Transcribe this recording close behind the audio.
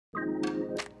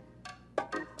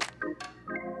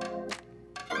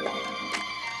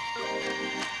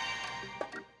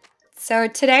So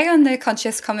today on the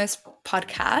Conscious Commerce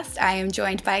podcast, I am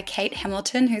joined by Kate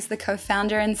Hamilton, who's the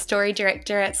co-founder and story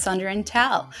director at Sonder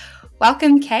Tell.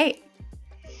 Welcome, Kate.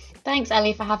 Thanks,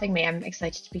 Ellie, for having me. I'm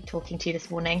excited to be talking to you this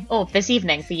morning, or this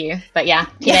evening for you, but yeah,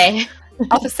 today.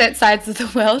 Opposite sides of the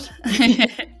world.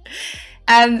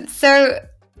 So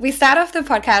we start off the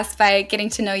podcast by getting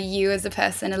to know you as a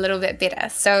person a little bit better.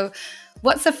 So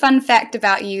what's a fun fact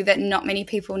about you that not many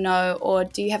people know, or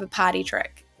do you have a party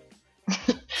trick?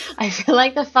 I feel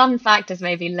like the fun fact is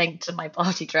maybe linked to my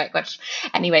party trick, which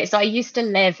anyway, so I used to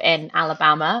live in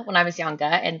Alabama when I was younger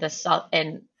in the south,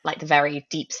 in like the very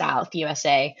deep South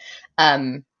USA,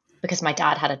 because my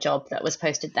dad had a job that was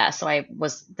posted there. So I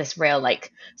was this real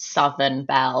like Southern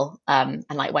belle, and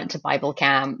like went to Bible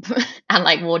camp and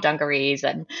like wore dungarees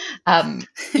and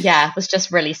was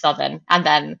just really Southern. And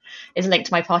then is linked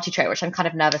to my party trick, which I'm kind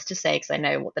of nervous to say because I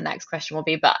know what the next question will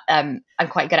be, but I'm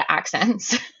quite good at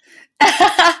accents.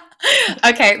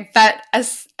 Okay, but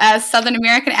a Southern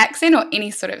American accent or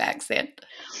any sort of accent?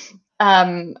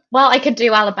 Well, I could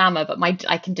do Alabama, but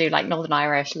I can do like Northern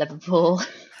Irish, Liverpool,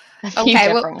 a few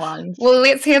different ones. Well,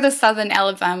 let's hear the Southern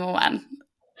Alabama one.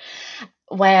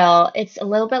 Well, it's a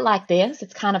little bit like this.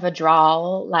 It's kind of a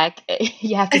drawl. Like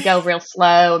you have to go real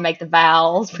slow and make the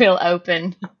vowels real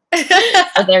open.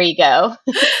 So there you go.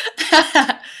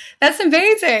 That's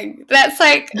amazing. That's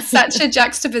like such a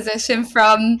juxtaposition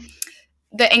from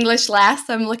the English lass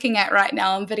I'm looking at right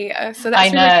now on video. So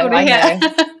that's really cool to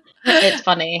hear. It's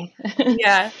funny.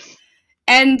 Yeah.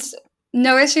 And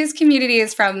No Issues community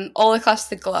is from all across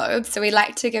the globe. So we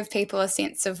like to give people a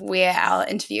sense of where our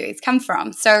interviewees come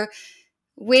from. So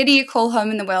where do you call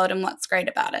home in the world and what's great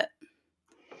about it?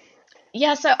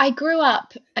 Yeah, so I grew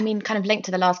up, kind of linked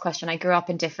to the last question, I grew up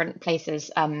in different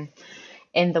places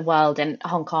in the world, in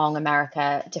Hong Kong,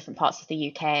 America, different parts of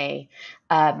the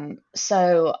UK.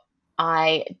 So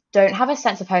I don't have a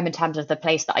sense of home in terms of the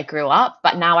place that I grew up,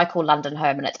 but now I call London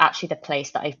home, and it's actually the place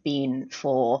that I've been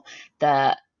for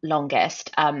the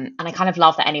longest. And I kind of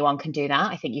love that anyone can do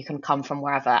that. I think you can come from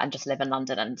wherever and just live in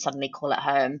London and suddenly call it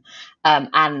home.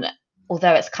 And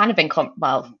although it's kind of been,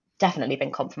 definitely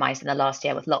been compromised in the last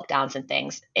year with lockdowns and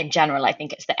things, in general, I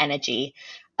think it's the energy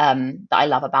that I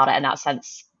love about it, in that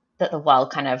sense that the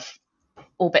world kind of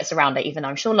orbits around it, even though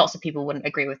I'm sure lots of people wouldn't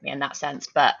agree with me in that sense.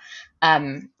 But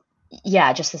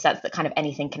just the sense that kind of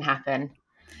anything can happen.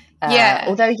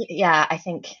 Although, I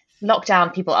think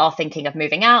lockdown, people are thinking of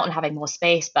moving out and having more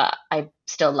space, but I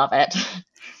still love it.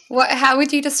 How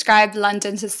would you describe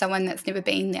London to someone that's never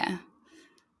been there?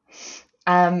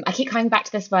 I keep coming back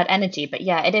to this word energy, but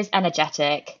yeah, it is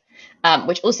energetic,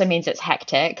 which also means it's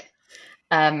hectic.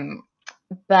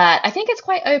 But I think it's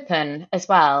quite open as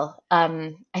well.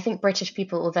 I think British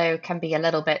people, although can be a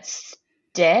little bit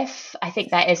stiff, I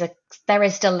think there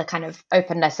is still a kind of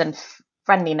openness and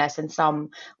friendliness in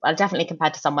some, well, definitely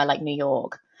compared to somewhere like New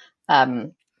York.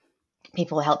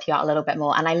 People will help you out a little bit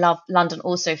more. And I love London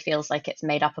also feels like it's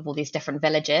made up of all these different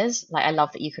villages. Like I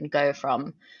love that you can go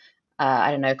from,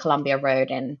 Columbia Road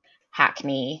in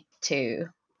Hackney to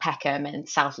Peckham in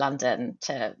South London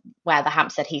to where the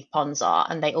Hampstead Heath Ponds are.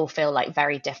 And they all feel like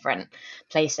very different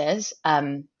places.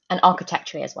 And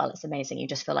architecturally as well, it's amazing. You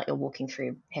just feel like you're walking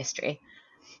through history.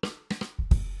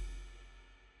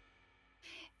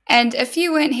 And if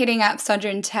you weren't heading up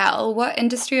Sonder Tell, what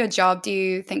industry or job do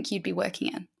you think you'd be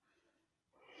working in?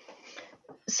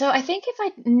 So I think if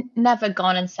I'd never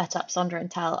gone and set up Sonder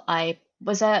Tell, I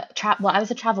was a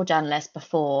travel journalist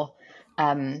before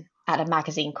at a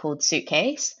magazine called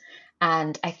Suitcase.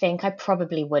 And I think I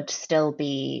probably would still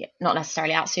be, not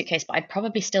necessarily at Suitcase, but I'd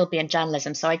probably still be in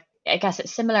journalism. So I guess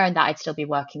it's similar in that I'd still be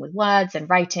working with words and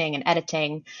writing and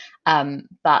editing,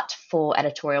 but for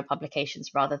editorial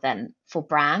publications rather than for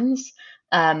brands.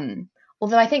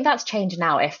 Although I think that's changed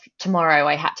now. If tomorrow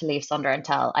I had to leave Sonder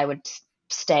Tell, I would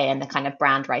stay in the kind of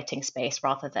brand writing space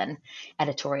rather than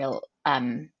editorial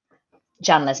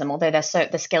journalism, although the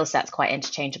skill set's quite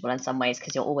interchangeable in some ways,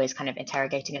 because you're always kind of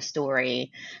interrogating a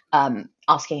story,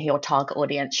 asking who your target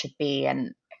audience should be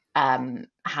and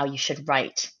how you should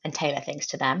write and tailor things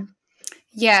to them.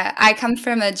 Yeah, I come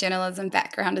from a journalism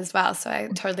background as well, so I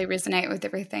totally resonate with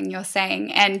everything you're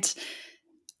saying. And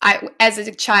as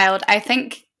a child, I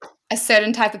think a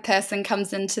certain type of person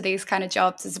comes into these kind of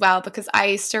jobs as well, because I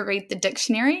used to read the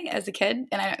dictionary as a kid,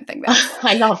 and I don't think that's...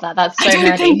 I love that. That's so nerdy. I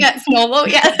don't think that's normal.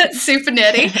 Yeah, that's super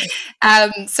nerdy.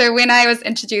 So when I was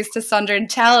introduced to Sonder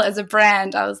Tell as a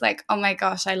brand, I was like, oh my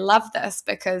gosh, I love this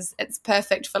because it's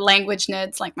perfect for language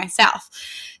nerds like myself.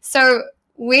 So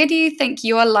where do you think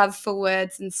your love for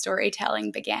words and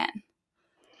storytelling began?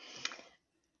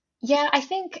 Yeah, I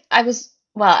think I was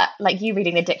Well, like you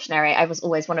reading the dictionary, I was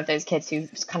always one of those kids who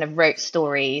kind of wrote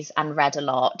stories and read a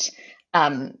lot,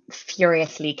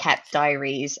 furiously kept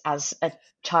diaries as a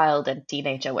child and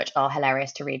teenager, which are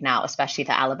hilarious to read now, especially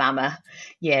the Alabama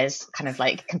years, kind of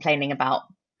like complaining about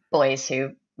boys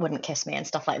who wouldn't kiss me and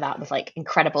stuff like that with like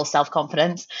incredible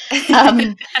self-confidence.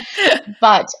 Um,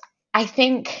 but I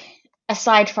think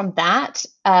aside from that,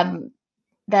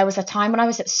 there was a time when I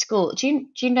was at school. Do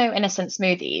you know Innocent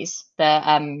Smoothies?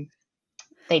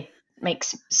 They make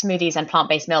smoothies and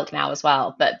plant-based milk now as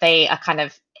well, but they are kind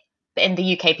of, in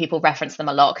the UK, people reference them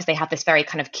a lot because they have this very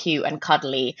kind of cute and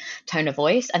cuddly tone of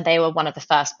voice, and they were one of the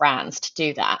first brands to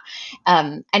do that.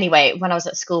 Anyway, when I was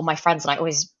at school, my friends and I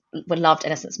always would loved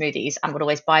Innocent Smoothies and would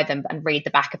always buy them and read the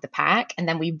back of the pack, and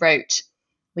then we wrote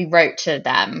to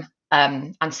them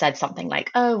and said something like,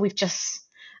 "Oh, we've just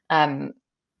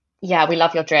yeah, we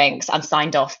love your drinks," and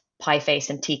signed off pie face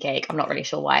and tea cake. I'm not really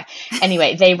sure why.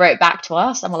 Anyway, they wrote back to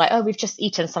us and were like, "Oh, we've just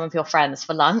eaten some of your friends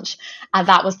for lunch." And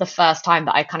that was the first time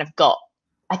that I kind of got,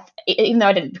 even though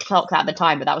I didn't clock that at the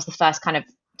time, but that was the first kind of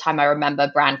time I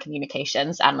remember brand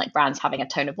communications and like brands having a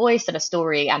tone of voice and a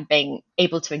story and being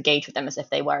able to engage with them as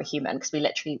if they were a human, because we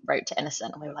literally wrote to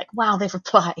Innocent and we were like, wow, they've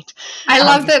replied. I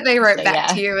love that they wrote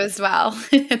back to you as well.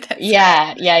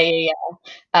 Yeah.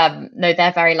 No,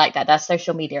 they're very like that. Their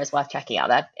social media is worth checking out.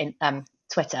 There in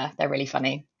Twitter, they're really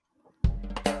funny.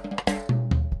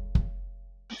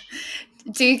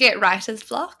 Do you get writer's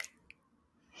block?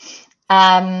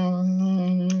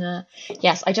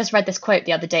 Yes, I just read this quote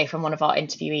the other day from one of our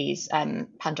interviewees,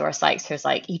 Pandora Sykes, who was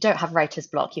like, "You don't have writer's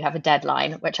block, you have a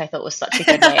deadline," which I thought was such a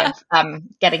good way of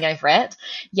getting over it.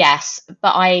 Yes,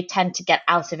 but I tend to get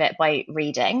out of it by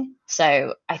reading.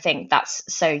 So I think that's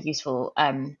so useful.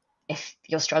 If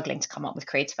you're struggling to come up with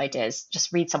creative ideas,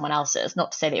 just read someone else's.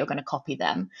 Not to say that you're going to copy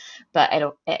them, but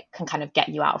it can kind of get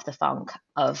you out of the funk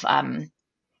of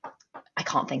I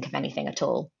can't think of anything at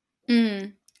all.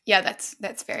 Yeah,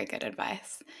 that's very good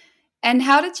advice. And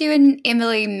how did you and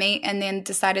Emily meet and then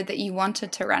decided that you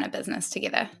wanted to run a business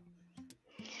together?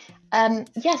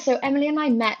 So Emily and I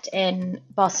met in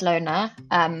Barcelona.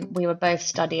 We were both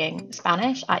studying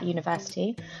Spanish at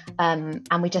university, and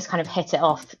we just kind of hit it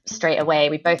off straight away.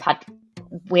 We both had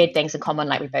weird things in common,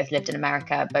 like we both lived in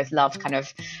America, both loved kind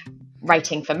of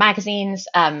writing for magazines,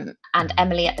 and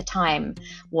Emily at the time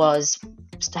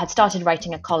had started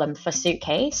writing a column for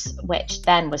Suitcase, which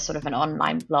then was sort of an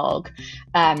online blog.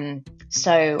 And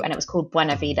it was called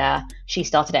Buena Vida. She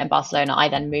started it in Barcelona. I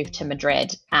then moved to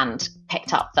Madrid and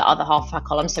picked up the other half of her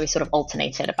column. So we sort of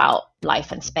alternated about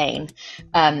life in Spain.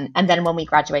 And then when we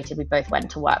graduated, we both went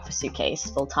to work for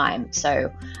Suitcase full time.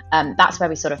 So that's where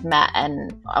we sort of met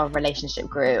and our relationship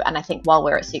grew. And I think while we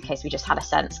were at Suitcase, we just had a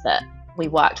sense that we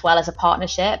worked well as a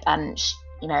partnership, and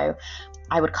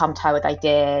I would come to her with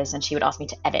ideas and she would ask me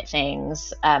to edit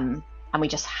things, and we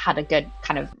just had a good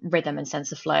kind of rhythm and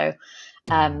sense of flow.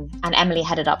 And Emily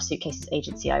headed up Suitcase's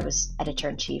agency. I was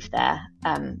editor-in-chief there,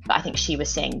 but I think she was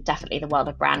seeing definitely the world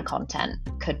of brand content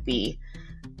could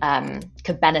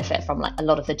benefit from like a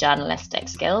lot of the journalistic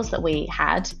skills that we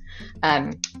had.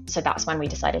 So that's when we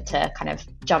decided to kind of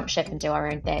jump ship and do our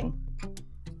own thing.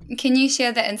 Can you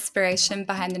share the inspiration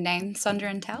behind the name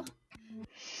Sonder Tell?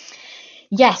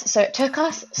 Yes, so it took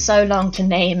us so long to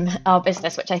name our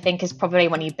business, which I think is probably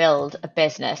when you build a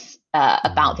business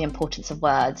about the importance of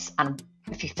words. And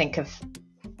if you think of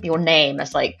your name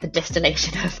as like the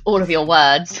distillation of all of your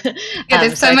words. Yeah,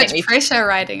 there's so much pressure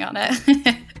riding on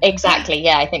it. Exactly.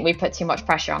 Yeah, I think we put too much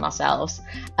pressure on ourselves.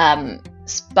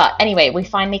 But anyway, we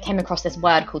finally came across this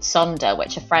word called Sonder,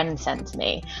 which a friend sent to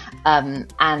me.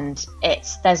 And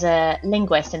there's a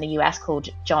linguist in the US called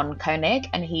John Koenig,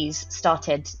 and he's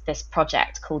started this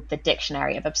project called the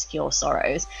Dictionary of Obscure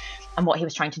Sorrows. And what he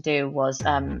was trying to do was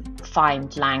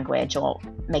find language or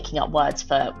making up words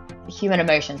for human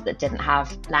emotions that didn't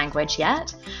have language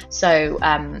yet. So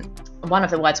one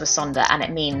of the words was Sonder, and it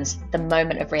means the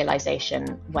moment of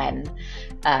realization when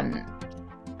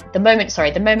the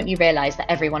moment you realize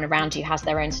that everyone around you has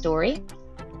their own story.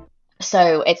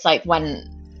 So it's like when,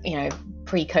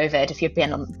 pre-COVID, if you've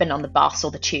been on the bus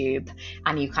or the tube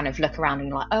and you kind of look around and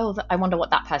you're like, oh, I wonder what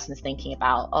that person is thinking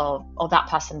about, or that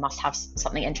person must have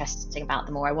something interesting about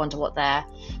them, or I wonder what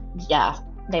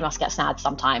they must get sad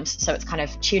sometimes. So it's kind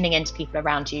of tuning into people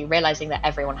around you, realizing that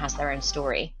everyone has their own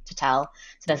story to tell.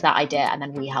 So there's that idea, and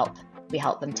then we help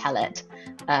them tell it.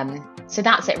 So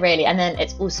that's it really. And then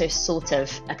it's also sort of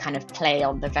a kind of play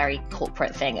on the very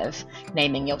corporate thing of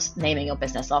naming your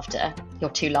business after your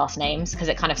two last names, because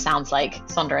it kind of sounds like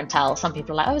Sonder and Tell. Some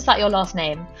people are like, oh, is that your last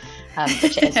name?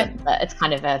 Which it isn't, but it's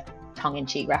kind of a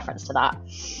tongue-in-cheek reference to that.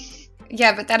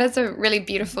 Yeah, but that is a really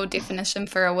beautiful definition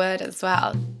for a word as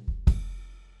well.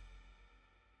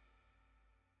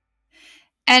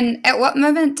 And at what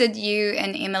moment did you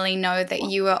and Emily know that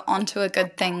you were onto a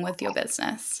good thing with your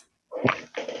business?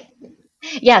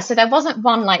 Yeah, so there wasn't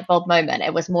one light bulb moment.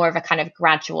 It was more of a kind of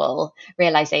gradual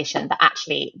realization that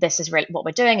actually this is really what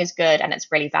we're doing is good and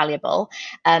it's really valuable.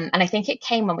 And I think it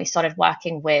came when we started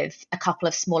working with a couple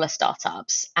of smaller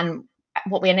startups. And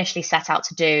what we initially set out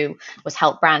to do was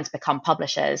help brands become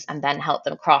publishers and then help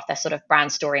them craft their sort of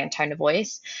brand story and tone of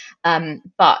voice.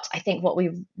 But I think what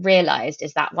we realized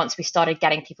is that once we started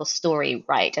getting people's story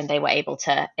right and they were able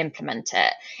to implement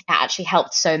it, it actually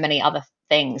helped so many other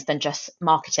things than just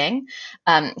marketing.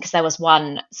 Because there was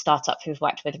one startup who we've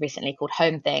worked with recently called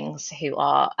Home Things, who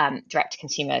are direct to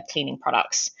consumer cleaning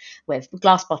products with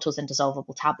glass bottles and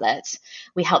dissolvable tablets.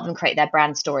 We helped them create their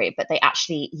brand story, but they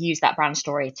actually use that brand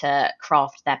story to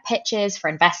craft their pitches for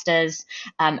investors.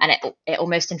 And it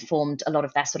almost informed a lot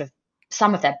of their sort of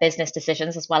some of their business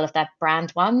decisions as well as their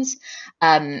brand ones.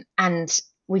 And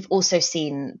we've also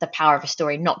seen the power of a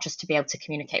story, not just to be able to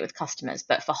communicate with customers,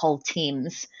 but for whole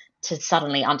teams to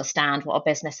suddenly understand what a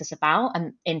business is about.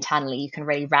 And internally, you can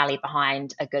really rally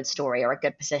behind a good story or a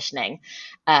good positioning.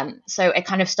 So it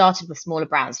kind of started with smaller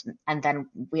brands, and then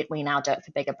we now do it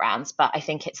for bigger brands. But I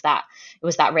think it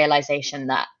was that realization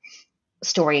that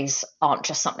stories aren't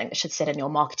just something that should sit in your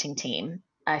marketing team.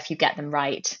 If you get them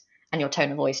right and your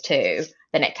tone of voice too,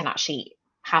 then it can actually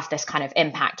have this kind of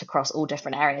impact across all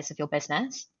different areas of your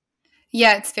business.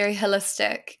 Yeah, it's very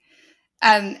holistic.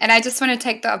 And I just want to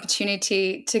take the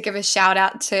opportunity to give a shout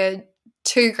out to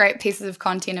two great pieces of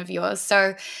content of yours.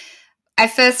 So I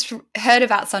first heard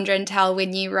about Sonder Tell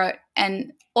when you wrote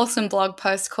an awesome blog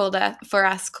post for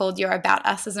us called Your About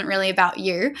Us Isn't Really About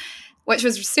You, which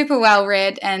was super well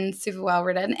read and super well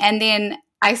written. And then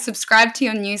I subscribed to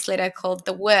your newsletter called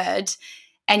The Word,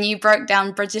 and you broke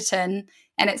down Bridgerton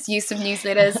and its use of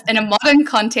newsletters in a modern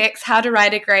context, how to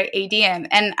write a great EDM.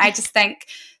 And I just think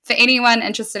for anyone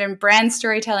interested in brand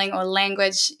storytelling or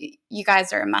language, you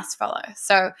guys are a must follow.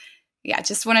 So yeah,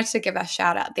 just wanted to give a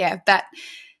shout out there. But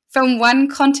from one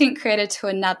content creator to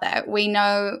another, we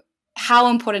know how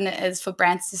important it is for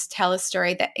brands to tell a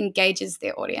story that engages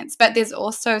their audience. But there's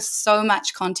also so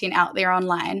much content out there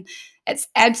online. It's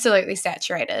absolutely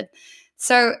saturated.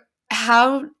 So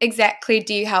how exactly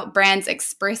do you help brands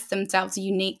express themselves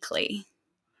uniquely?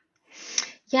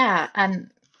 Yeah,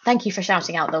 thank you for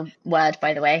shouting out the word,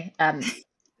 by the way.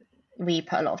 We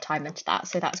put a lot of time into that,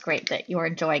 so that's great that you're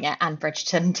enjoying it, and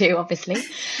Bridgerton too, obviously.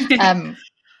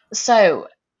 So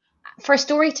for a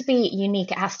story to be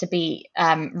unique, it has to be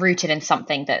rooted in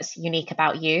something that's unique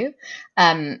about you.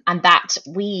 And that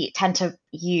we tend to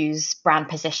use brand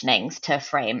positionings to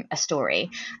frame a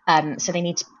story. So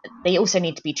they also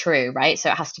need to be true, right? So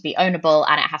it has to be ownable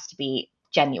and it has to be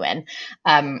genuine.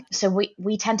 So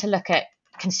we tend to look at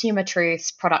consumer truths,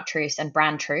 product truths, and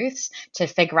brand truths to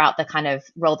figure out the kind of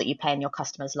role that you play in your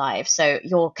customer's life. So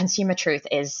your consumer truth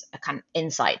is a kind of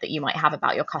insight that you might have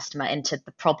about your customer into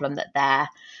the problem that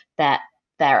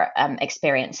they're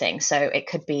experiencing. So it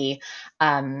could be,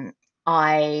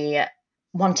 I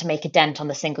want to make a dent on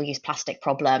the single-use plastic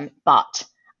problem, but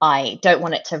I don't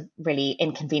want it to really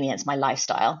inconvenience my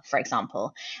lifestyle, for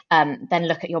example. Then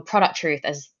look at your product truth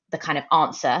as the kind of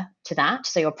answer to that.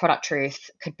 So your product truth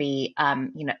could be,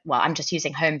 well, I'm just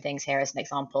using Home Things here as an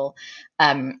example.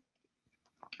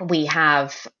 We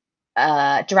have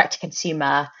direct to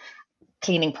consumer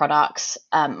cleaning products,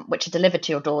 which are delivered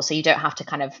to your door, so you don't have to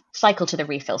kind of cycle to the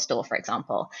refill store, for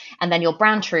example. And then your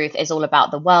brand truth is all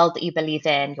about the world that you believe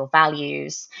in, your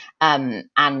values,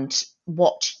 and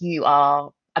what you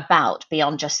are about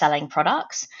beyond just selling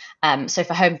products. So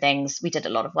for Home Things, we did a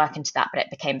lot of work into that, but it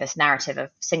became this narrative of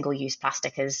single-use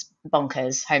plastic is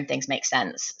bonkers, Home Things make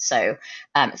sense. So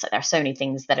it's like there are so many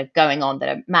things that are going on that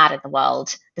are mad in the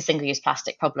world. The single-use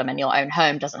plastic problem in your own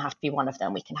home doesn't have to be one of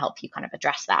them. We can help you kind of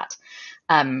address that.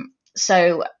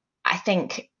 So I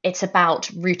think it's about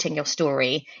rooting your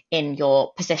story in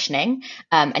your positioning,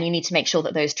 and you need to make sure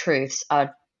that those truths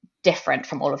are different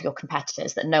from all of your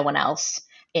competitors, that no one else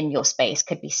in your space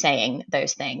could be saying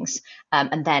those things,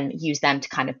 and then use them to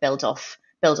kind of build off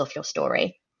your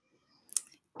story.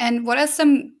 And what are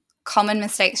some common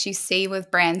mistakes you see with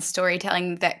brand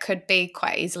storytelling that could be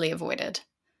quite easily avoided?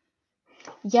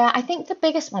 Yeah, I think the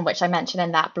biggest one, which I mentioned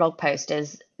in that blog post,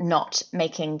 is not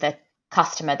making the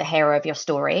customer the hero of your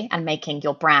story and making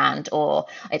your brand, or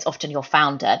it's often your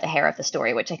founder, the hero of the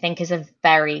story, which I think is a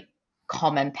very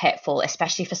common pitfall,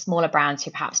 especially for smaller brands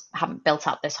who perhaps haven't built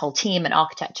up this whole team and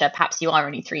architecture. Perhaps you are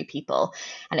only 3 people,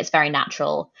 and it's very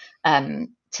natural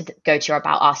go to your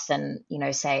About Us and,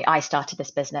 say, I started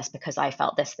this business because I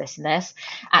felt this, this, and this.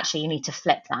 Actually, you need to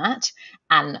flip that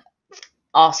and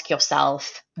ask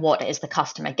yourself, what is the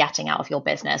customer getting out of your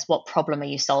business? What problem are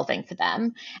you solving for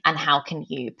them? And how can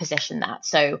you position that?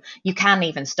 So you can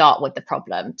even start with the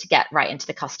problem to get right into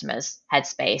the customer's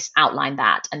headspace, outline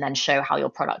that, and then show how your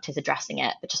product is addressing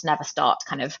it, but just never start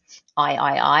kind of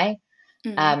I.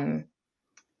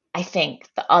 I think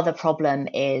the other problem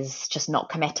is just not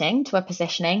committing to a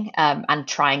positioning, and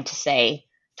trying to say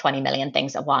 20 million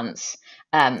things at once.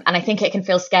 And I think it can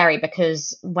feel scary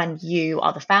because when you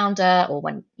are the founder, or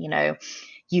when,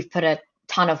 you've put a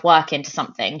ton of work into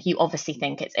something, you obviously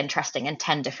think it's interesting in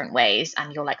 10 different ways.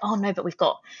 And you're like, oh no, but we've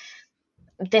got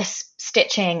this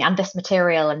stitching and this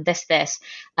material and this.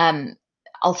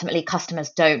 Ultimately,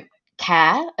 customers don't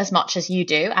care as much as you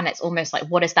do. And it's almost like,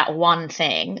 what is that one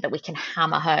thing that we can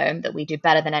hammer home that we do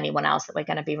better than anyone else, that we're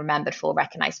going to be remembered for,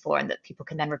 recognized for, and that people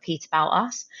can then repeat about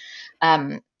us?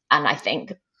 And I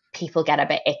think people get a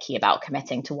bit icky about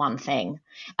committing to one thing.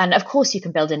 And of course, you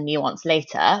can build in nuance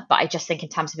later, but I just think in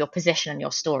terms of your position and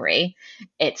your story,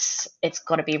 it's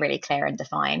got to be really clear and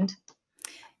defined.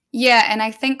 Yeah, and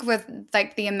I think with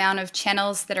like the amount of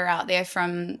channels that are out there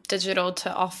from digital to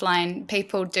offline,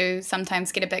 people do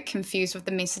sometimes get a bit confused with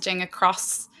the messaging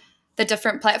across the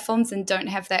different platforms and don't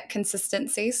have that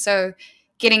consistency. So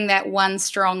getting that one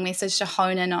strong message to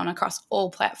hone in on across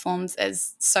all platforms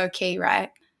is so key,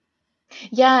 right?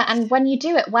 Yeah, and when you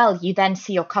do it well, you then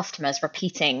see your customers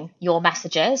repeating your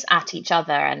messages at each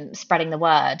other and spreading the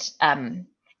word,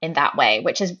 in that way,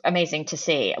 which is amazing to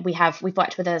see. We've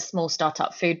worked with a small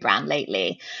startup food brand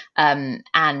lately,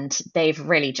 and they've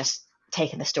really just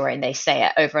taken the story and they say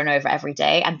it over and over every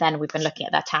day. And then we've been looking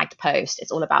at their tagged post.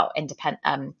 It's all about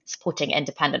supporting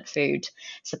independent food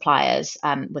suppliers,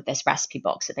 with this recipe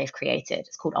box that they've created.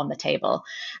 It's called On the Table.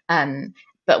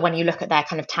 But when you look at their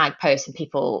kind of tag posts and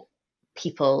people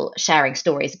sharing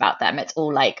stories about them, it's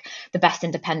all like the best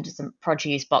independent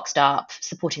produce boxed up,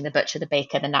 supporting the butcher, the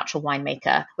baker, the natural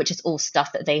winemaker, which is all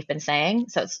stuff that they've been saying.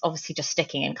 So it's obviously just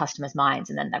sticking in customers' minds,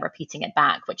 and then they're repeating it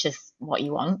back, which is what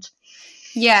you want.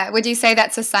 Yeah. Would you say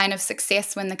that's a sign of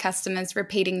success when the customer's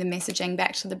repeating the messaging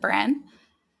back to the brand?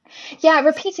 Yeah,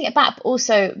 repeating it back, but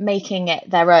also making it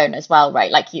their own as well,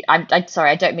 right? Like I'm sorry,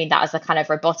 I don't mean that as a kind of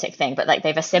robotic thing, but like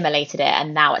they've assimilated it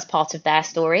and now it's part of their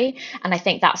story. And I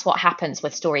think that's what happens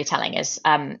with storytelling is,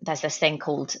 there's this thing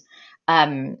called,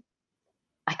 I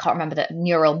can't remember, the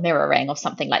neural mirroring or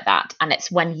something like that. And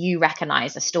it's when you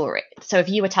recognize a story. So if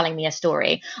you were telling me a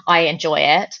story, I enjoy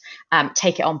it,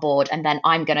 take it on board, and then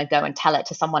I'm going to go and tell it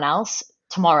to someone else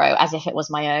tomorrow as if it was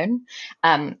my own.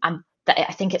 And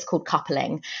I think it's called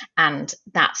coupling. And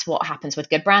that's what happens with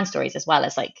good brand stories as well,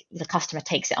 as like the customer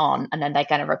takes it on and then they're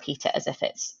going to repeat it as if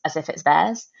it's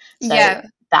theirs. So Yeah.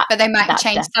 that But they might that's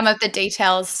change some of the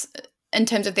details in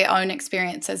terms of their own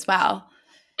experience as well.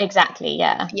 exactly,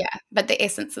 yeah. Yeah. But the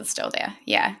essence is still there.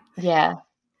 Yeah. Yeah.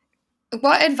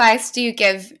 What advice do you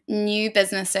give new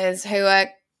businesses who are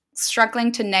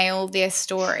struggling to nail their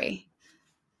story?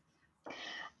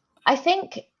 I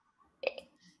think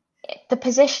the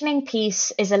positioning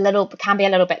piece can be a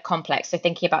little bit complex. So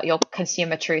thinking about your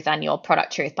consumer truth and your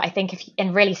product truth. But I think if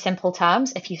in really simple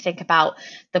terms, if you think about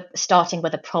the starting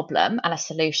with a problem and a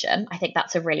solution, I think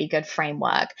that's a really good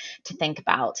framework to think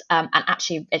about. And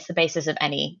actually, it's the basis of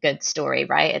any good story,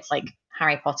 right? It's like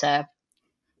Harry Potter.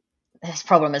 His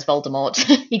problem is Voldemort.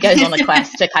 He goes on a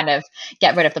quest to kind of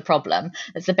get rid of the problem.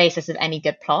 It's the basis of any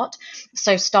good plot.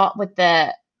 So start with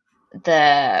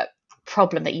the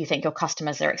problem that you think your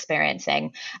customers are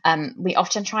experiencing. We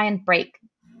often try and break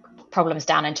problems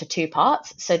down into two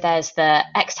parts. So there's the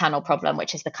external problem,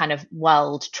 which is the kind of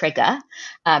world trigger.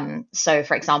 So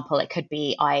for example, it could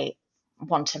be, I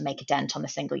want to make a dent on the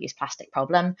single-use plastic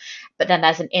problem. But then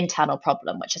there's an internal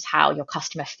problem, which is how your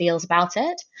customer feels about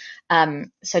it.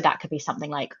 So that could be something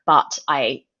like, but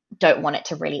I don't want it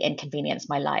to really inconvenience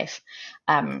my life.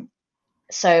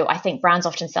 So I think brands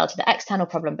often sell to the external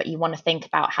problem, but you want to think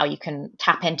about how you can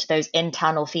tap into those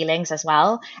internal feelings as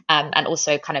well, and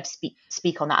also kind of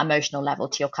speak on that emotional level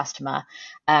to your customer.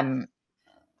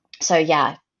 So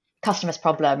yeah, customer's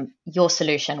problem, your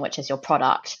solution, which is your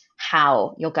product,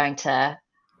 how you're going to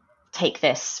take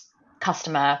this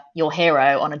customer, your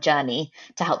hero, on a journey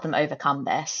to help them overcome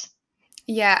this.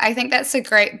 Yeah, I think that's a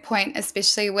great point,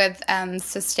 especially with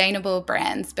sustainable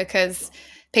brands, because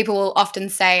people will often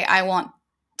say, I want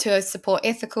to support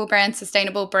ethical brands,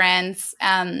 sustainable brands.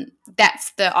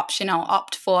 That's the option I'll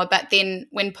opt for. But then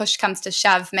when push comes to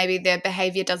shove, maybe their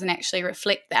behavior doesn't actually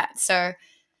reflect that. So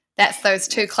that's those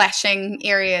two clashing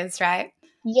areas, right?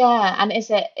 Yeah, and is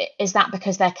that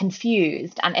because they're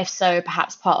confused? And if so,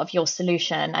 perhaps part of your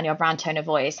solution and your brand tone of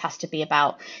voice has to be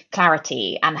about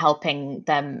clarity and helping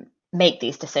them make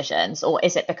these decisions, or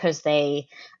is it because they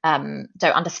don't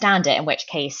understand it? In which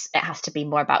case, it has to be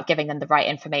more about giving them the right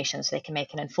information so they can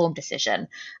make an informed decision,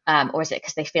 or is it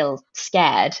because they feel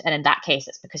scared? And in that case,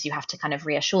 it's because you have to kind of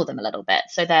reassure them a little bit.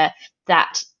 So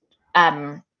that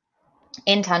um,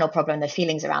 internal problem, the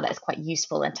feelings around it is quite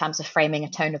useful in terms of framing a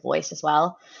tone of voice as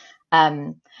well.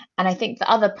 Um, and I think the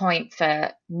other point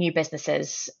for new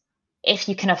businesses, if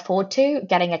you can afford to,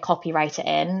 getting a copywriter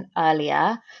in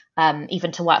earlier,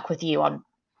 even to work with you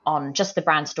on just the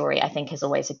brand story, I think is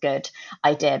always a good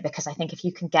idea, because I think if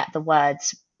you can get the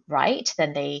words right,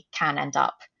 then they can end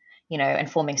up,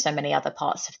 informing so many other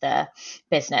parts of the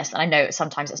business. And I know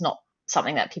sometimes it's not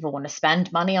something that people want to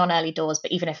spend money on early doors,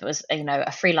 but even if it was, a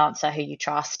freelancer who you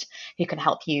trust, who can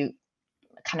help you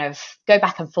kind of go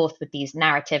back and forth with these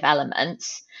narrative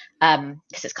elements, because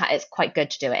it's quite good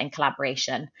to do it in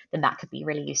collaboration, then that could be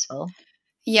really useful.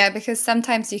 Yeah, because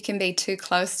sometimes you can be too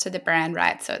close to the brand,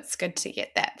 right? So it's good to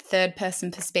get that third person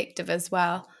perspective as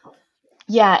well.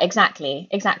 Yeah, exactly.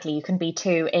 You can be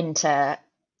too into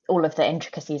all of the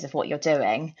intricacies of what you're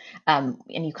doing, and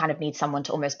you kind of need someone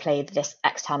to almost play this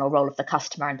external role of the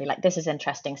customer and be like, this is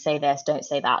interesting, say this, don't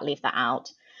say that, leave that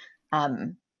out.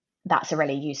 um, that's a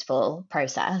really useful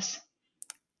process.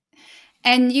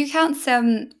 And you count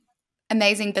some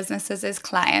amazing businesses as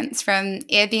clients from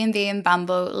Airbnb and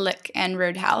Bumble, Lick and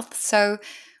Rude Health. So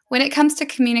when it comes to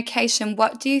communication,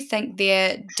 what do you think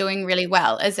they're doing really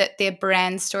well? Is it their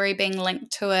brand story being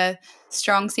linked to a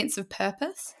strong sense of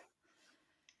purpose?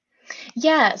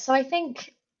 Yeah, so I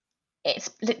think it's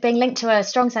being linked to a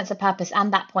strong sense of purpose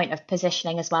and that point of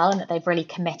positioning as well, and that they've really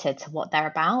committed to what they're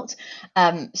about.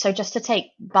 So just to take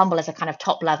Bumble as a kind of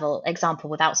top level example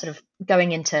without sort of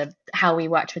going into how we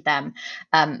worked with them,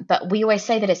 but we always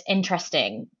say that it's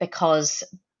interesting because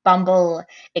Bumble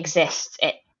exists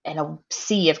in a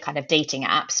sea of kind of dating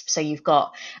apps. So you've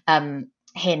got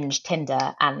Hinge,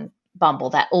 Tinder, and Bumble.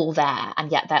 They're all there,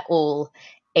 and yet they're all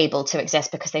able to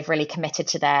exist because they've really committed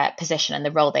to their position and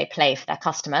the role they play for their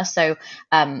customer. So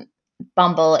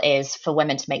Bumble is for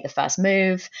women to make the first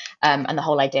move. And the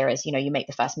whole idea is, you make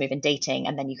the first move in dating,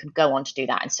 and then you can go on to do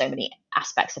that in so many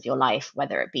aspects of your life,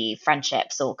 whether it be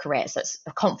friendships or careers. So it's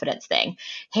a confidence thing.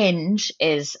 Hinge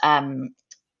is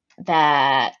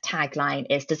their tagline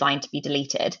is designed to be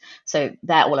deleted. So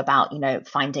they're all about,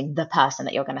 finding the person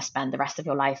that you're going to spend the rest of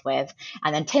your life with.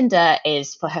 And then Tinder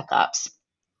is for hookups.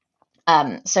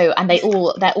 So and they're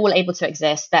all able to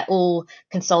exist. They're all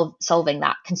solving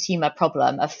that consumer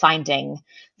problem of finding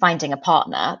a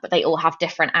partner, but they all have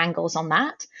different angles on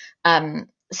that.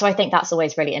 So I think that's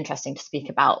always really interesting to speak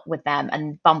about with them.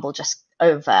 And Bumble just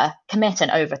overcommit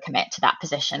to that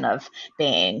position of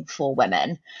being for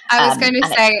women. I was going to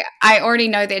And it say, I already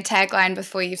know their tagline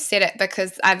before you've said it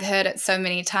because I've heard it so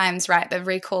many times, right? The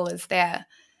recall is there.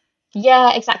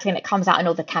 Yeah, exactly. And it comes out in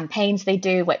all the campaigns they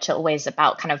do, which are always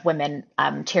about kind of women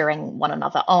cheering one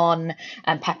another on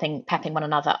and pepping one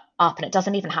another up. And it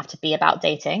doesn't even have to be about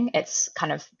dating. It's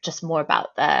kind of just more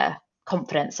about the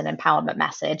confidence and empowerment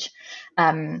message.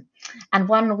 Um, and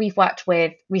one we've worked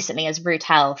with recently is Root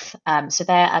Health. So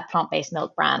they're a plant-based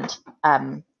milk brand.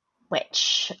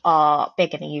 Which are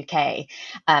big in the UK,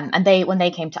 and when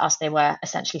they came to us, they were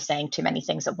essentially saying too many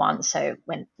things at once. So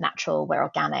we're natural, we're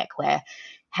organic, we're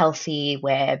healthy,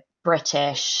 we're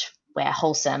British, we're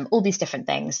wholesome, all these different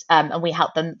things. And we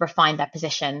help them refine their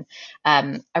position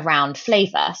around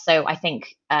flavor. So I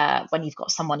think when you've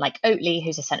got someone like Oatly,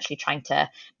 who's essentially trying to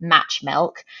match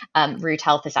milk, Rude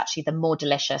Health is actually the more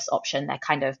delicious option. They're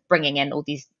kind of bringing in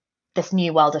this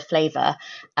new world of flavor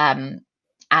and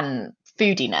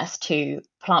foodiness to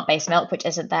plant-based milk, which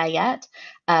isn't there yet.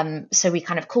 So we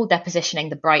kind of called their positioning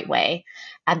the bright way,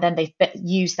 and then they've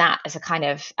used that as a kind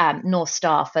of north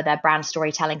star for their brand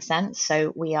storytelling sense.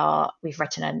 So we've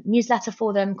written a newsletter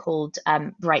for them called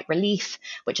Bright Relief,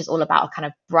 which is all about a kind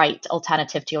of bright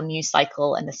alternative to your news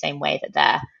cycle, in the same way that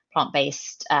their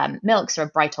plant-based milks are a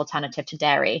bright alternative to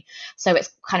dairy. So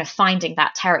it's kind of finding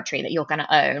that territory that you're going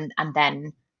to own and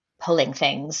then pulling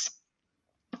things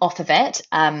off of it.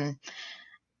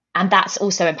 And that's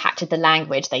also impacted the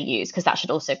language they use, because that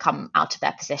should also come out of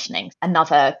their positioning.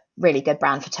 Another really good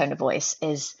brand for tone of voice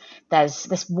is there's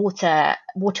this water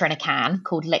in a can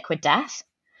called Liquid Death.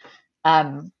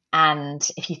 And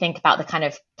if you think about the kind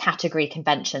of category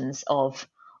conventions of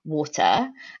water,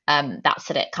 that's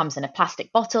that it comes in a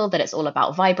plastic bottle, that it's all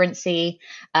about vibrancy.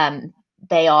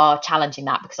 They are challenging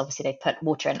that because obviously they put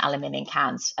water in aluminium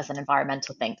cans as an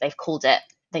environmental thing. They've called it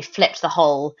they flipped the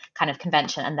whole kind of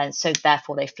convention, and then so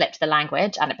therefore they flipped the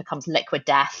language, and it becomes liquid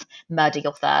death, murder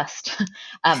your thirst,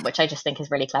 which I just think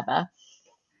is really clever.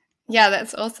 Yeah,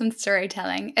 that's awesome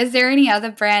storytelling. Is there any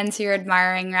other brands you're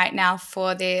admiring right now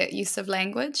for their use of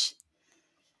language?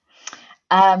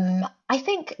 I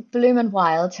think Bloom and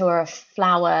Wild, who are a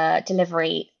flower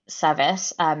delivery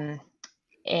service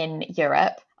in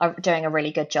Europe, are doing a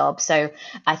really good job. So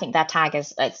I think their tag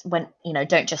is, it's when,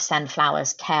 don't just send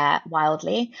flowers, care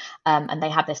wildly. And they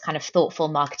have this kind of thoughtful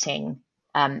marketing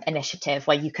initiative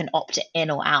where you can opt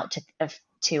in or out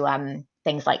to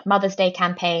things like Mother's Day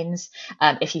campaigns,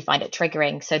 if you find it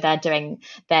triggering. So they're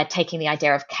taking the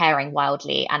idea of caring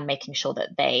wildly and making sure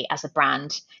that they, as a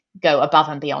brand, go above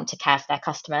and beyond to care for their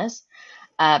customers.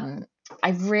 I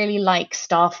really like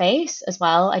Starface as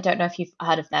well. I don't know if you've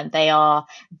heard of them. They are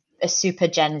a super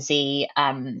Gen Z.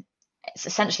 It's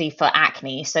essentially for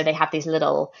acne. So they have these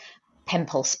little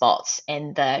pimple spots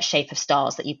in the shape of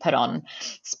stars that you put on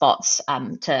spots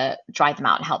to dry them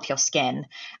out and help your skin.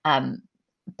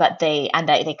 But they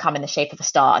come in the shape of a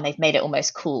star, and they've made it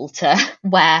almost cool to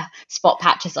wear spot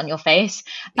patches on your face.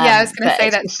 Yeah, I was going to say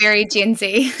that's very Gen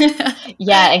Z.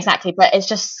 Yeah, exactly. But it's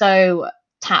just so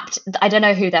tapped. I don't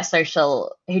know who does their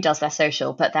social,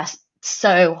 but they're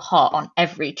so hot on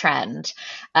every trend.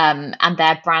 And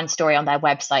their brand story on their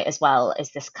website as well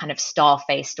is this kind of star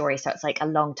face story. So it's like a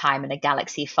long time in a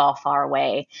galaxy far, far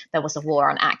away, there was a war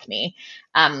on acne.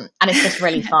 And it's just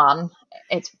really fun.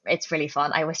 It's really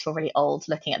fun. I always feel really old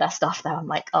looking at their stuff though. I'm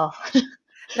like, oh,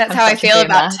 that's how I feel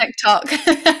about TikTok.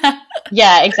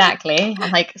 Yeah, exactly.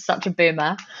 I'm like such a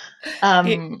boomer.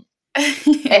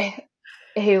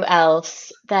 Who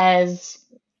else? There's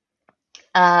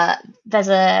a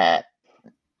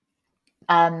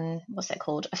what's it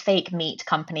called? A fake meat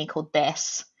company called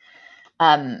This,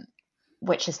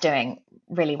 which is doing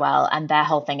really well. And their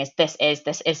whole thing is this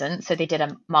isn't. So they did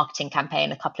a marketing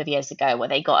campaign a couple of years ago where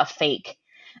they got a fake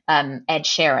Ed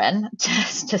Sheeran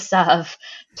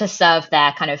to serve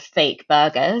their kind of fake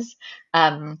burgers.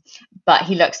 But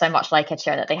he looks so much like Ed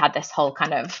Sheeran that they had this whole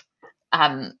kind of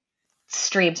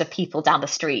streams of people down the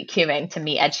street queuing to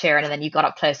meet Ed Sheeran, and then you got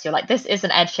up close, you're like, this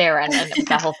isn't Ed Sheeran, and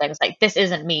their whole thing was like, this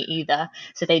isn't me either.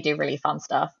 So they do really fun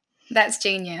stuff. That's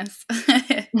genius.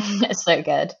 It's so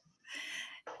good.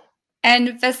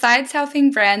 And besides helping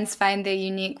brands find their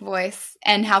unique voice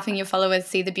and helping your followers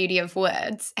see the beauty of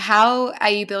words, how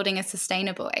are you building a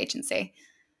sustainable agency?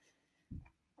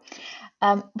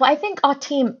 Well, I think our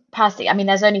team personally, I mean,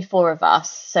 there's only 4 of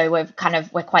us, so we're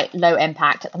quite low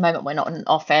impact at the moment. We're not in an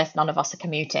office. None of us are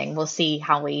commuting. We'll see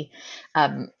how we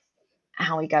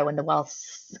go when the world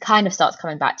kind of starts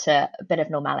coming back to a bit of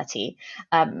normality.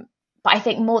 But I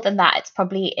think more than that, it's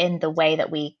probably in the way that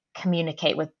we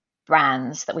communicate with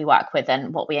brands that we work with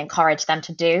and what we encourage them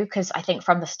to do. Because I think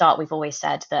from the start, we've always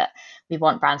said that we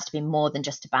want brands to be more than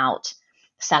just about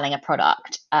selling a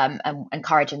product, and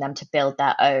encouraging them to build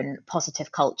their own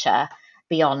positive culture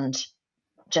beyond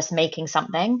just making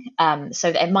something. So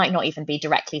it might not even be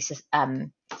directly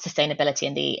sustainability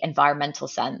in the environmental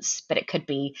sense, but it could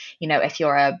be, if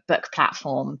you're a book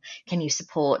platform, can you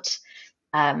support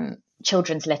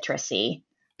children's literacy?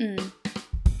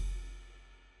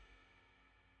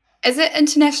 Is it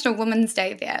International Women's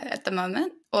Day there at the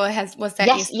moment, or was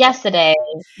that yesterday?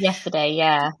 Yesterday,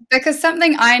 yeah. Because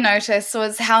something I noticed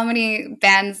was how many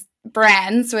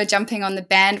brands were jumping on the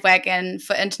bandwagon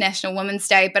for International Women's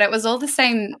Day, but it was all the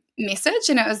same message,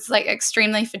 and it was like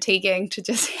extremely fatiguing to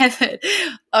just have it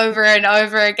over and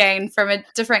over again from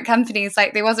different companies.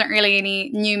 Like there wasn't really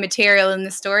any new material in the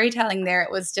storytelling there.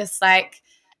 It was just like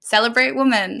celebrate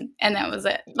women, and that was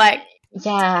it. Like,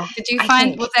 yeah. Did you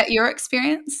find was that your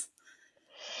experience?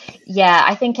 Yeah,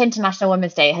 I think International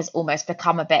Women's Day has almost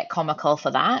become a bit comical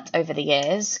for that over the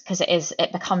years, because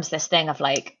it becomes this thing of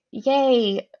like,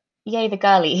 yay the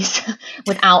girlies,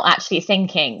 without actually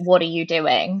thinking, what are you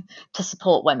doing to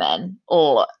support women?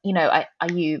 Or,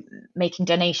 are you making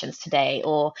donations today?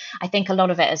 Or I think a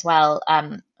lot of it as well,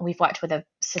 we've worked with a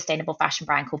sustainable fashion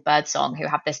brand called Birdsong, who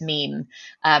have this meme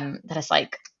that is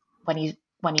like, when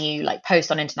you like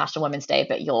post on International Women's Day,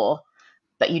 but your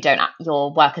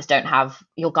garment workers don't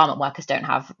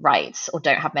have rights or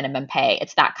don't have minimum pay.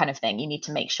 It's that kind of thing. You need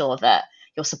to make sure that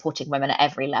you're supporting women at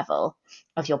every level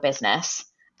of your business,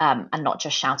 and not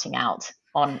just shouting out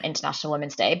on International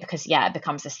Women's Day, because it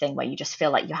becomes this thing where you just feel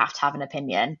like you have to have an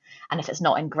opinion. And if it's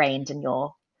not ingrained in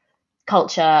your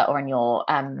culture or in your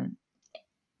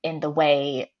in the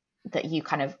way that you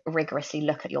kind of rigorously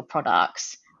look at your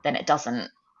products, then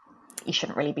you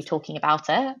shouldn't really be talking about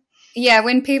it. Yeah,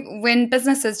 when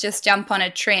businesses just jump on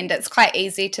a trend, it's quite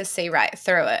easy to see right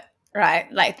through it, right?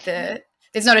 Like the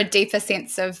there's not a deeper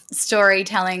sense of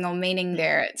storytelling or meaning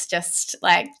there. It's just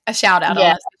like a shout out on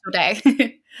Yeah. a special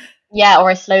day. Yeah,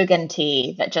 or a slogan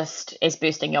tee that just is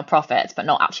boosting your profits, but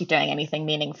not actually doing anything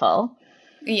meaningful.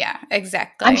 Yeah, I'm sh-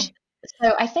 exactly.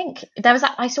 so I think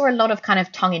I saw a lot of kind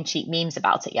of tongue-in-cheek memes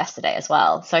about it yesterday as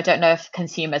well. So I don't know if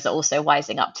consumers are also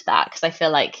wising up to that, because I feel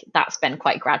like that's been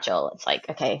quite gradual. It's like,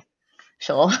 okay,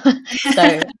 sure. So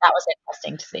that was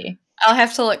interesting to see. I'll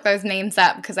have to look those memes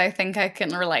up because I think I can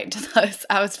relate to those.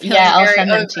 I was Yeah, feeling I'll very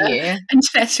send them to over you.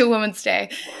 International Women's Day.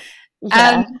 Um,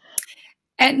 Yeah.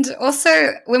 and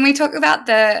also, when we talk about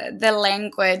the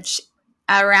language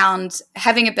around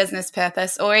having a business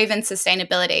purpose or even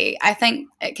sustainability, I think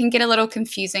it can get a little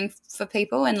confusing for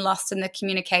people and lost in the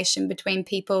communication between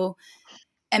people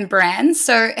and brands.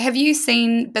 So, have you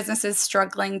seen businesses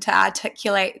struggling to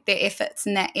articulate their efforts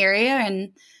in that area?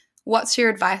 And what's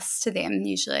your advice to them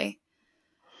usually?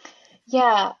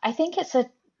 Yeah, I think it's a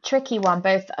tricky one,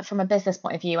 both from a business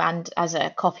point of view and as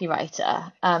a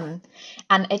copywriter. And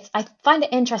I find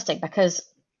it interesting because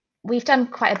we've done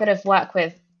quite a bit of work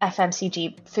with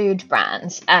FMCG food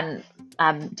brands and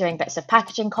doing bits of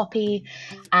packaging copy.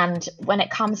 And when it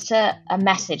comes to a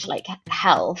message like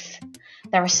health,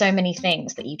 there are so many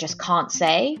things that you just can't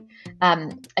say.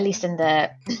 At least in the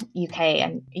UK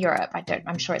and Europe,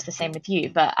 I'm sure it's the same with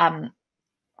you, but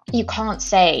you can't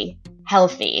say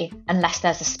healthy unless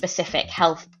there's a specific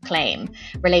health claim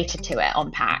related to it on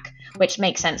pack, which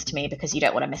makes sense to me because you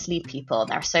don't want to mislead people.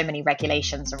 There are so many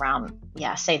regulations around,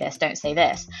 yeah, say this, don't say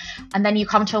this. And then you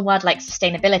come to a word like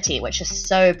sustainability, which is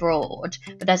so broad,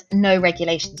 but there's no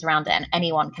regulations around it. And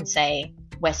anyone can say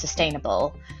we're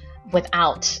sustainable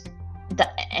without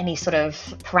any sort of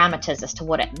parameters as to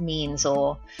what it means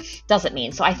or doesn't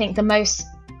mean. So I think the most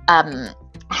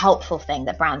helpful thing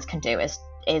that brands can do is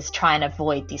try and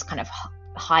avoid these kind of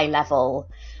high level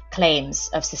claims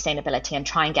of sustainability and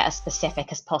try and get as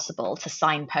specific as possible to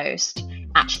signpost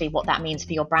actually what that means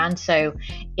for your brand. So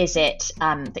is it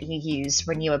that you use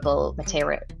renewable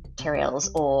materials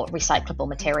or recyclable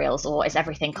materials, or is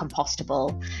everything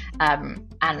compostable?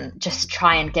 And just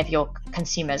try and give your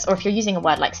consumers, or if you're using a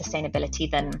word like sustainability,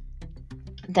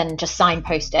 then just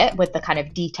signpost it with the kind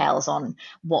of details on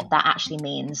what that actually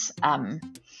means,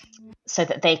 so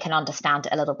that they can understand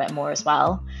it a little bit more as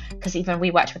well. Because even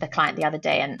we worked with a client the other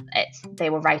day, and they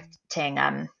were writing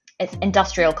it's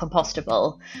industrial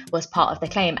compostable was part of the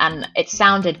claim, and it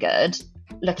sounded good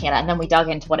looking at it, and then we dug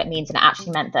into what it means, and it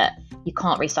actually meant that you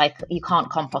can't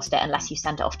compost it unless you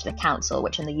send it off to the council,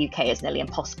 which in the UK is nearly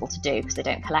impossible to do because they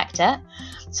don't collect it.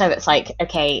 So it's like,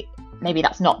 okay, maybe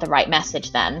that's not the right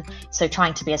message then. So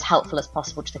trying to be as helpful as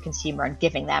possible to the consumer and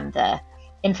giving them the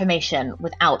information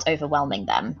without overwhelming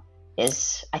them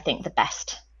is, I think, the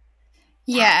best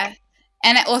Yeah. tack.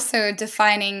 And it also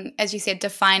defining, as you said,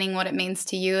 defining what it means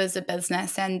to you as a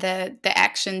business and the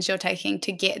actions you're taking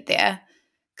to get there.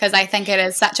 Because I think it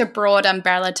is such a broad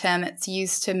umbrella term. It's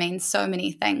used to mean so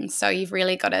many things. So you've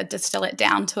really got to distill it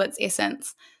down to its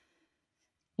essence.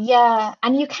 Yeah,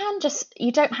 and you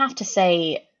don't have to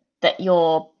say that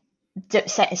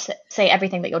say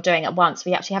everything that you're doing at once.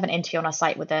 We actually have an interview on our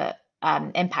site with a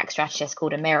impact strategist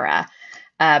called Amira.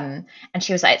 And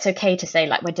she was like, it's okay to say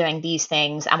like we're doing these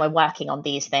things and we're working on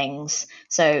these things.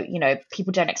 So,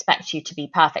 people don't expect you to be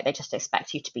perfect. They just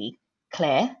expect you to be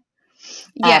clear.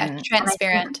 Yeah, And I think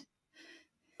transparent.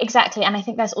 exactly. And I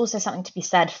think there's also something to be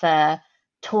said for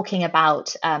talking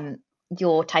about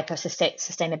your type of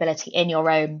sustainability in your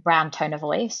own brand tone of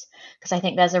voice. Because I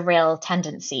think there's a real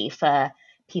tendency for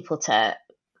people to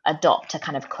adopt a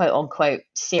kind of quote unquote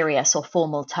serious or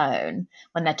formal tone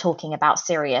when they're talking about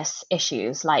serious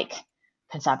issues like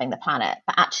conserving the planet.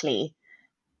 But actually,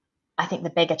 I think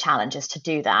the bigger challenge is to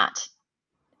do that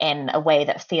in a way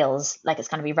that feels like it's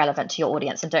going to be relevant to your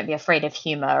audience, and don't be afraid of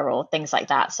humor or things like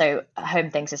that. So Home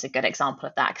Things is a good example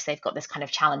of that, because they've got this kind of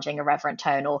challenging, irreverent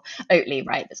tone, or Oatly,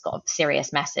 right, that's got a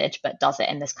serious message but does it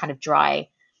in this kind of dry,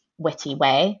 witty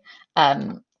way.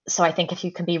 So I think if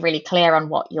you can be really clear on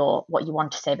what you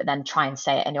want to say, but then try and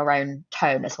say it in your own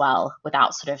tone as well,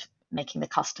 without sort of making the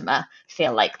customer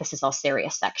feel like this is our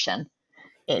serious section,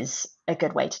 is a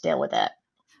good way to deal with it.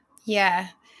 Yeah.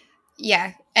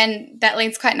 Yeah, and that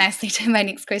leads quite nicely to my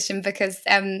next question, because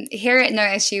here at No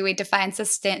Issue, we define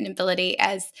sustainability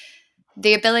as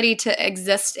the ability to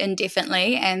exist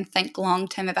indefinitely and think long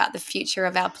term about the future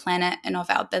of our planet and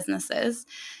of our businesses.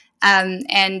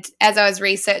 And as I was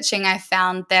researching, I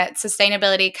found that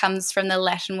sustainability comes from the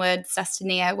Latin word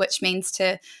sustenere, which means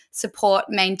to support,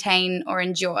 maintain, or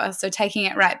endure. So taking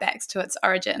it right back to its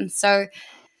origin. So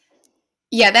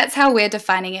yeah, that's how we're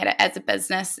defining it as a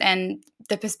business. And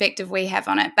the perspective we have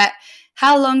on it. But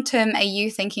how long term are you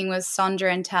thinking with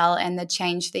Sonder and Tell and the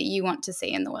change that you want to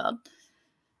see in the world?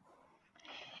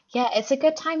 Yeah, it's a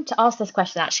good time to ask this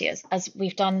question actually, as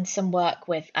we've done some work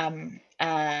with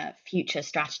future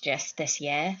strategists this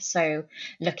year. So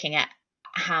looking at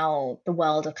how the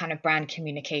world of kind of brand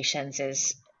communications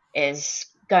is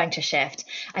going to shift.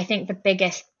 I think the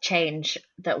biggest change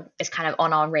that is kind of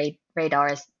on our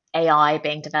radar is AI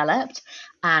being developed,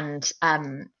 and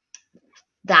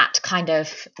that kind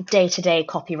of day-to-day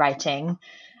copywriting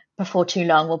before too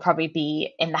long will probably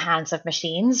be in the hands of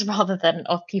machines rather than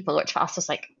of people, which for us is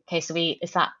like, okay, so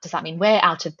does that mean we're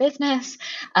out of business?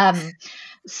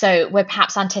 So we're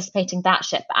perhaps anticipating that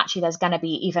shift, but actually there's going to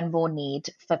be even more need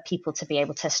for people to be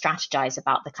able to strategize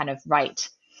about the kind of right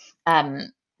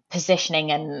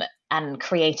positioning and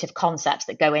creative concepts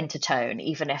that go into tone,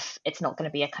 even if it's not going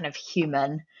to be a kind of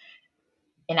human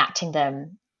enacting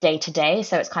them day to day.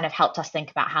 So it's kind of helped us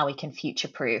think about how we can future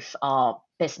proof our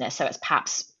business. So it's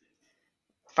perhaps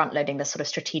front loading the sort of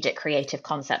strategic creative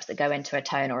concepts that go into a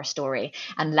tone or a story,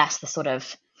 and less the sort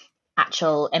of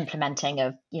actual implementing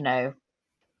of,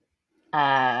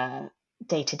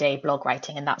 day-to-day blog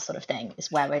writing and that sort of thing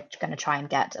is where we're going to try and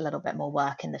get a little bit more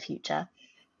work in the future.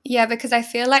 Yeah, because I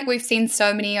feel like we've seen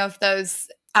so many of those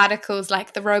articles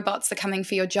like the robots are coming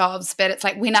for your jobs, but it's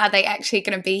like, when are they actually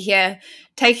going to be here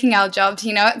taking our jobs?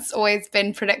 It's always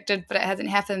been predicted, but it hasn't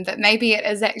happened. But maybe it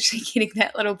is actually getting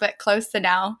that little bit closer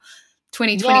now.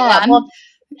 2021. Yeah, well,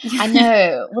 I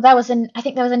know. Well, I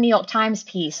think there was a New York Times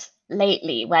piece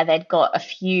lately where they'd got a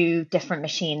few different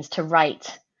machines to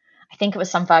write. I think it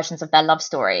was some versions of their love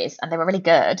stories, and they were really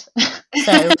good.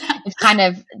 So it's kind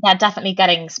of, they're definitely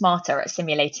getting smarter at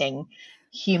simulating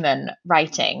human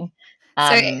writing.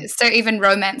 So even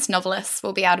romance novelists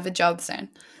will be out of a job soon.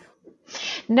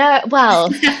 No,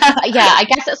 well, yeah, I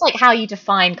guess it's like how you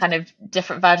define kind of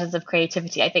different versions of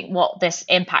creativity. I think what this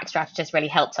impact strategist really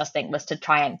helped us think was to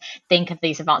try and think of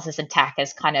these advances in tech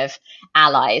as kind of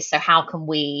allies. So how can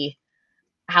we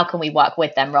work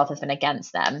with them rather than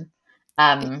against them?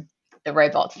 The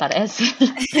robots, that is.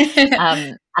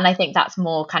 And I think that's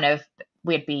more kind of,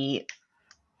 we'd be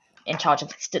in charge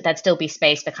of, there'd still be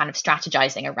space for kind of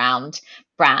strategizing around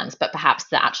brands, but perhaps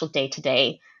the actual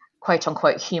day-to-day quote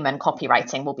unquote human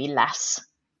copywriting will be less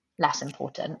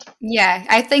important. Yeah,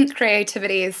 I think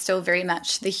creativity is still very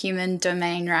much the human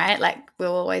domain, right? Like,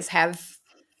 we'll always have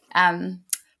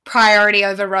priority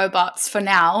over robots for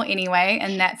now anyway,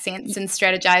 in that sense, in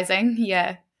strategizing.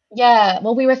 Yeah.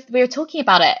 Well, we were talking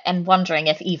about it and wondering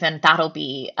if even that'll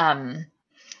be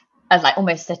as like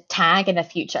almost a tag in the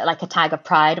future, like a tag of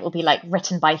pride. It will be like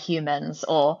written by humans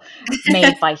or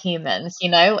made by humans,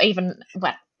 even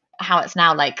how it's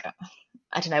now, like,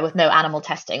 I don't know, with no animal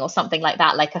testing or something like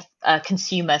that, like a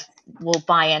consumer will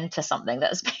buy into something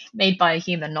that's made by a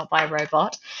human, not by a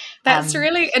robot. That's a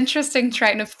really interesting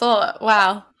train of thought.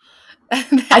 Wow.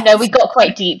 I know we got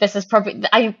quite deep. This is probably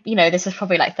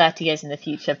like 30 years in the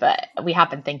future, but we have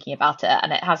been thinking about it,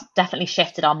 and it has definitely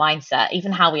shifted our mindset,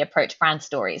 even how we approach brand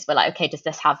stories. We're like, okay, does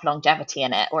this have longevity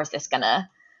in it, or is this gonna?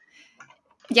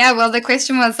 Yeah, well, the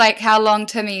question was like, how long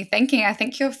term are you thinking? I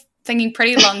think you're thinking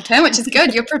pretty long term, which is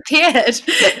good. You're prepared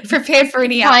for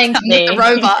any outcome with the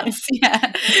robots.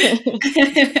 Yeah.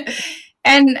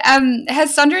 And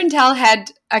has Sonder and Tell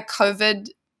had a COVID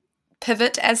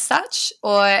pivot as such,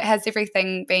 or has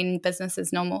everything been business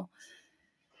as normal?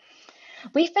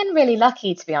 We've been really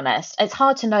lucky, to be honest. It's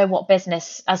hard to know what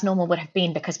business as normal would have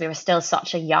been because we were still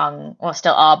such a young, or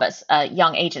still are, but a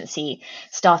young agency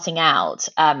starting out.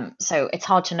 So it's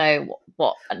hard to know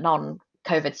what a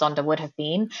non-COVID Sonder would have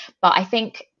been. But I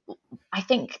think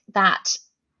that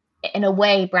in a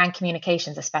way, brand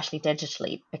communications, especially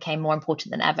digitally, became more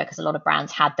important than ever because a lot of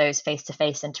brands had those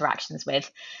face-to-face interactions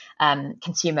with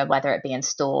consumer, whether it be in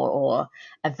store or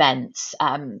events,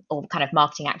 or kind of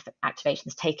marketing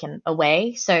activations taken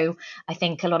away. So I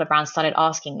think a lot of brands started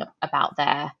asking about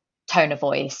their tone of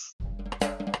voice.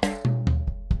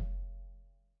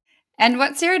 And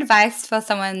what's your advice for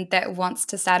someone that wants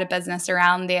to start a business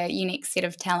around their unique set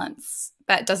of talents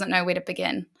but doesn't know where to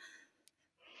begin?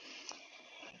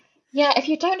 Yeah, if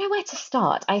you don't know where to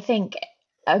start, I think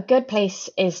a good place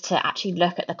is to actually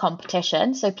look at the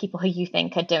competition. So people who you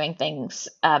think are doing things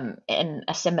in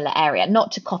a similar area,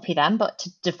 not to copy them, but to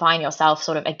define yourself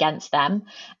sort of against them.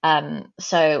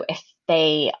 So if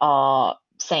they are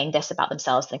saying this about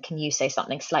themselves, then can you say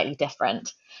something slightly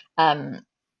different? And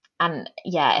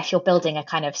yeah, if you're building a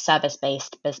kind of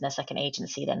service-based business like an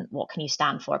agency, then what can you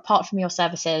stand for apart from your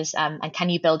services? And can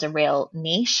you build a real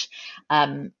niche?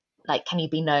 Like, can you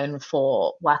be known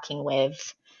for working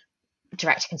with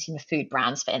direct-to-consumer food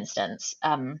brands, for instance.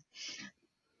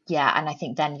 Yeah, and I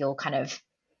think then you'll kind of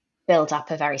build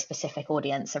up a very specific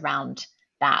audience around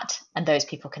that, and those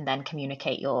people can then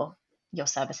communicate your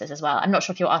services as well. I'm not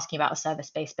sure if you're asking about a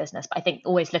service-based business, but I think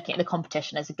always looking at the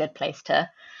competition is a good place to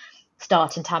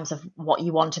start in terms of what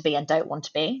you want to be and don't want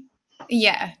to be.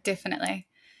 Yeah, definitely.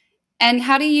 And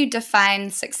how do you define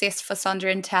success for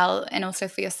Sonder and Tell, and also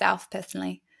for yourself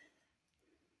personally?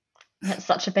 That's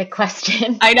such a big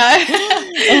question. I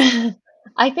know.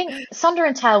 I think Sonder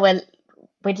and Tell,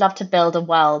 we'd love to build a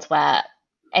world where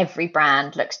every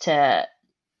brand looks to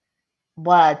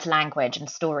words, language, and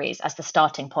stories as the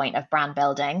starting point of brand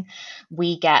building.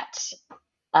 We get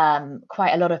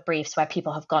quite a lot of briefs where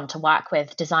people have gone to work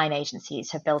with design agencies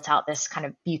who have built out this kind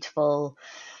of beautiful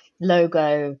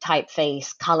logo,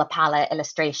 typeface, color palette,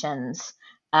 illustrations,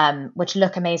 which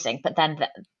look amazing, but then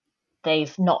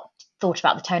they've not thought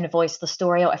about the tone of voice of the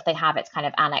story, or if they have, it's kind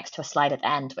of annexed to a slide at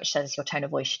the end which says your tone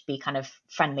of voice should be kind of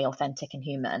friendly, authentic, and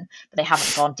human, but they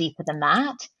haven't gone deeper than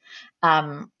that.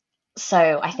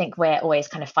 So I think we're always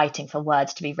kind of fighting for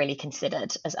words to be really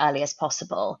considered as early as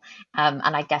possible. And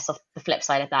I guess the flip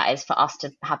side of that is for us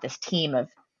to have this team of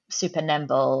super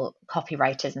nimble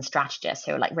copywriters and strategists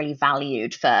who are like really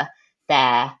valued for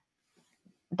their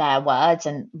words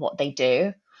and what they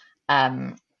do.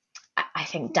 I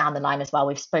think down the line as well,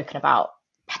 we've spoken about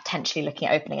potentially looking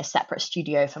at opening a separate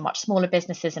studio for much smaller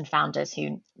businesses and founders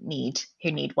who need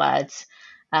words.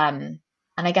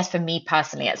 And I guess for me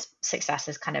personally, success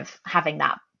is kind of having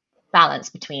that balance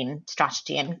between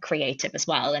strategy and creative as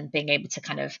well, and being able to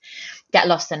kind of get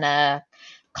lost in a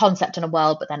concept and a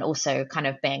world, but then also kind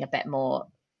of being a bit more,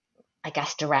 I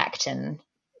guess, direct, and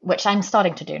which I'm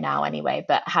starting to do now anyway,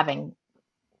 but having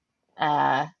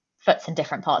foots in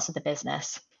different parts of the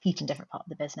business, feet in different parts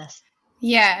of the business.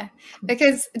 Yeah,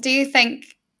 because do you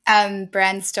think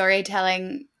brand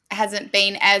storytelling hasn't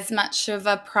been as much of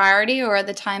a priority, or are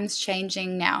the times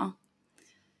changing now?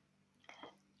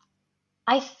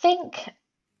 I think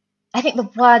the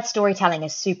word storytelling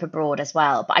is super broad as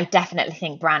well, but I definitely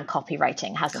think brand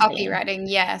copywriting hasn't been. Copywriting,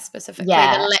 yeah, specifically.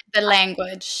 Yeah. The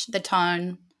language, the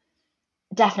tone.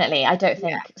 Definitely. I don't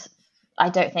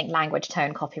think language,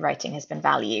 tone, copywriting has been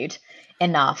valued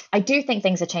enough. I do think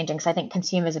things are changing, because I think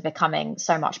consumers are becoming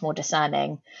so much more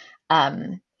discerning.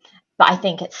 But I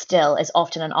think it still is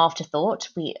often an afterthought.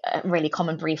 A really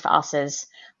common brief for us is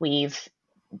we've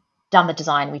done the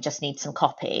design, we just need some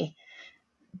copy.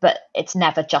 But it's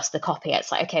never just the copy.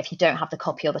 It's like, okay, if you don't have the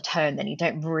copy or the tone, then you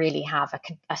don't really have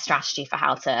a strategy for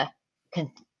how to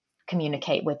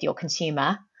communicate with your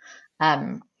consumer.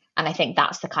 And I think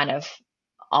that's the kind of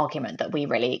argument that we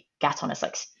really get on, is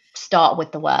like, start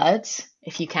with the words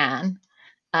if you can,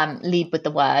 lead with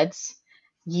the words,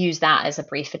 use that as a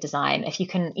brief for design. If you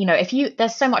can,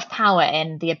 there's so much power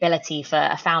in the ability for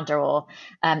a founder or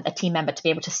a team member to be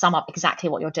able to sum up exactly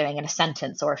what you're doing in a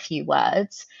sentence or a few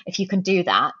words. If you can do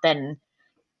that, then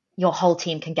your whole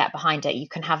team can get behind it. You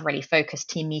can have really focused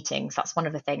team meetings. That's one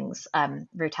of the things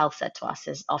Routel said to us,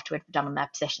 is after we'd done on their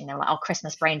positioning, they were like, our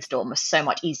Christmas brainstorm was so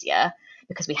much easier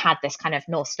because we had this kind of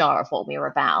North Star of what we were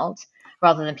about,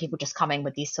 rather than people just coming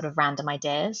with these sort of random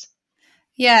ideas.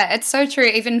 Yeah, it's so true.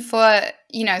 Even for,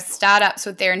 startups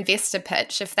with their investor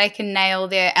pitch, if they can nail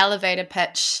their elevator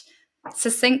pitch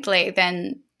succinctly,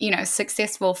 then,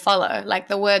 success will follow. Like,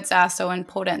 the words are so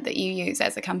important that you use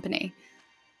as a company.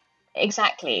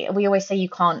 Exactly. We always say you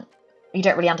don't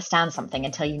really understand something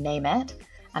until you name it.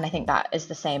 And I think that is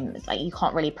the same. It's like, you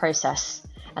can't really process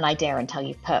an idea until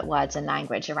you've put words and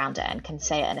language around it and can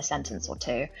say it in a sentence or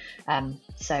two.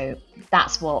 So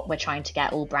that's what we're trying to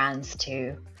get all brands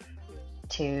to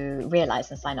realize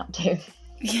and sign up to.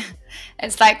 Yeah.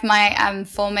 It's like my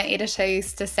former editor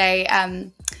used to say,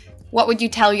 what would you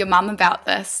tell your mum about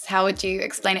this? How would you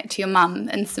explain it to your mum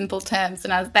in simple terms?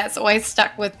 And that's always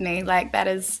stuck with me. Like, that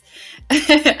is,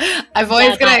 I've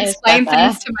always got to explain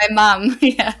things to my mum.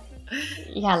 Yeah.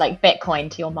 Yeah, like Bitcoin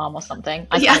to your mum or something.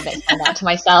 I can't even explain that to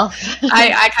myself.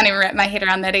 I can't even wrap my head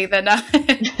around that either.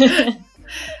 No.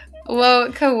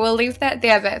 Well, cool. We'll leave that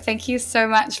there. But thank you so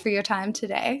much for your time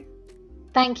today.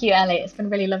 Thank you, Ellie. It's been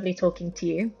really lovely talking to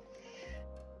you.